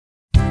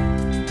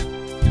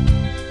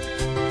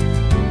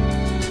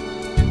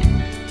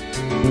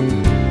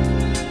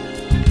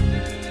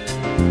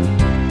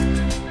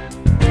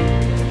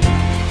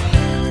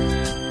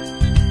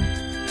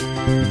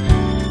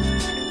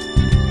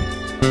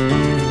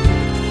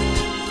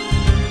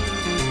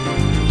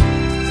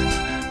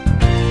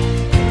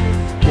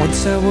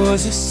Guess I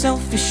was a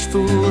selfish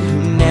fool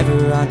who never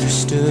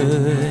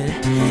understood,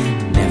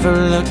 never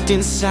looked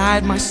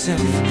inside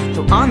myself,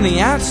 though on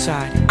the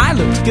outside I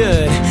looked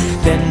good.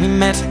 Then we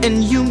met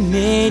and you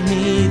made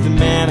me the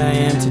man I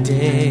am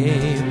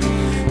today.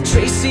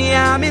 Tracy,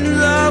 I'm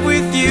in love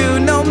with you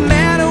no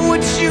matter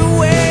what you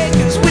weigh.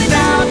 'Cause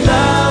without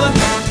love,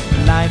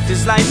 life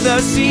is like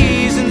the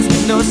seasons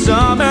with no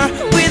summer.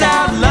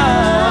 Without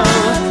love,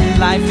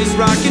 life is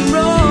rock and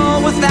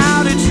roll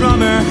without a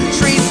drummer.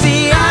 Tracy,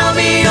 I'll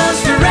be yours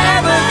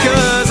forever,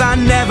 'cause I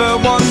never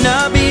wanna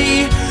be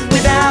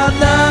without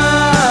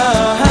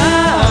love.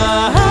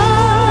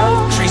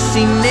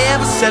 Tracy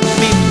never set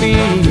me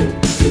free.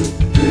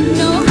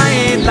 No, I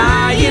ain't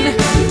lying.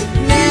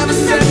 Never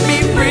set me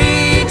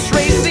free.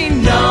 Tracy,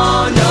 no,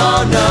 no,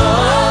 no.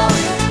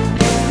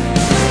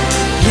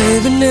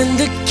 Living in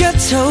the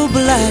ghetto,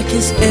 black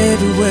is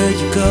everywhere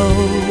you go.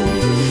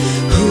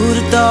 Who'd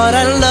have thought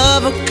I'd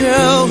love a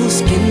girl whose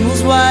skin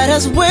was white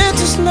as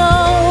winter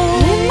snow?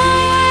 In my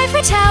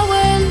ivory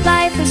tower,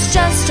 life was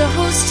just a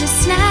hostess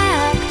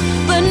snack.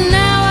 But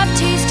now I've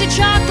tasted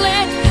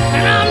chocolate,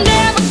 and I'm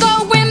never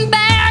going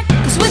back.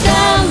 'Cause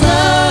without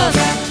love,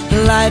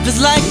 life is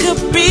like a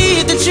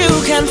beat that you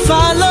can't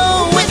follow.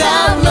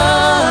 Without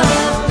love,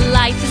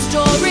 life is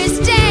Doris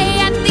Day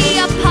at the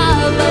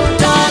Apollo.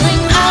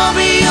 Darling, I'll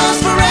be yours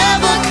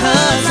forever,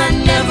 'cause I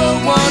never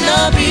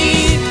wanna be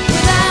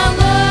without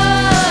love.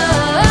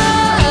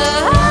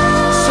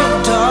 so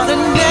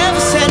darling,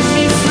 never set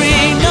me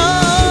free. No,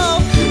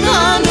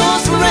 I'm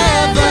yours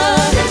forever.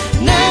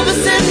 Never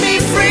set me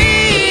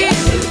free.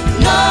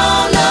 No,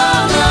 no,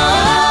 no.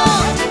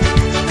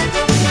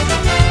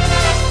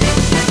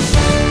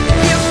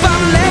 If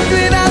I'm left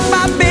without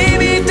my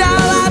baby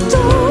doll, I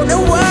don't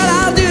know what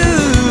I'll do.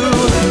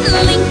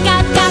 Link,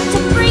 I've got to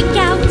freak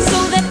out so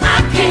that I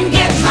can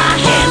get my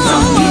hands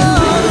on you.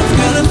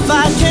 Good if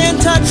I can't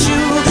touch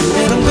you,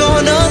 then I'm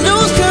gonna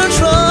lose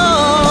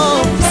control.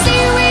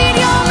 Seaweed,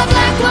 you're my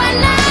black one,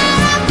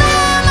 I'm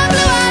my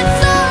blue-eyed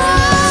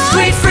soul.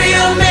 Sweet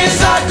freedom is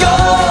our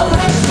goal.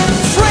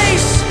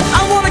 Trace,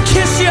 I wanna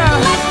kiss ya.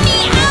 Let me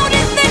out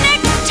at the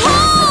next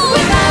toll.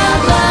 Without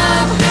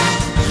love,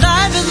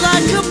 Life is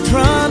like a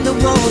prom that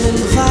won't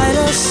invite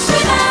us.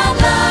 without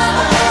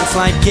love, It's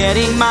like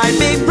getting my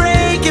big break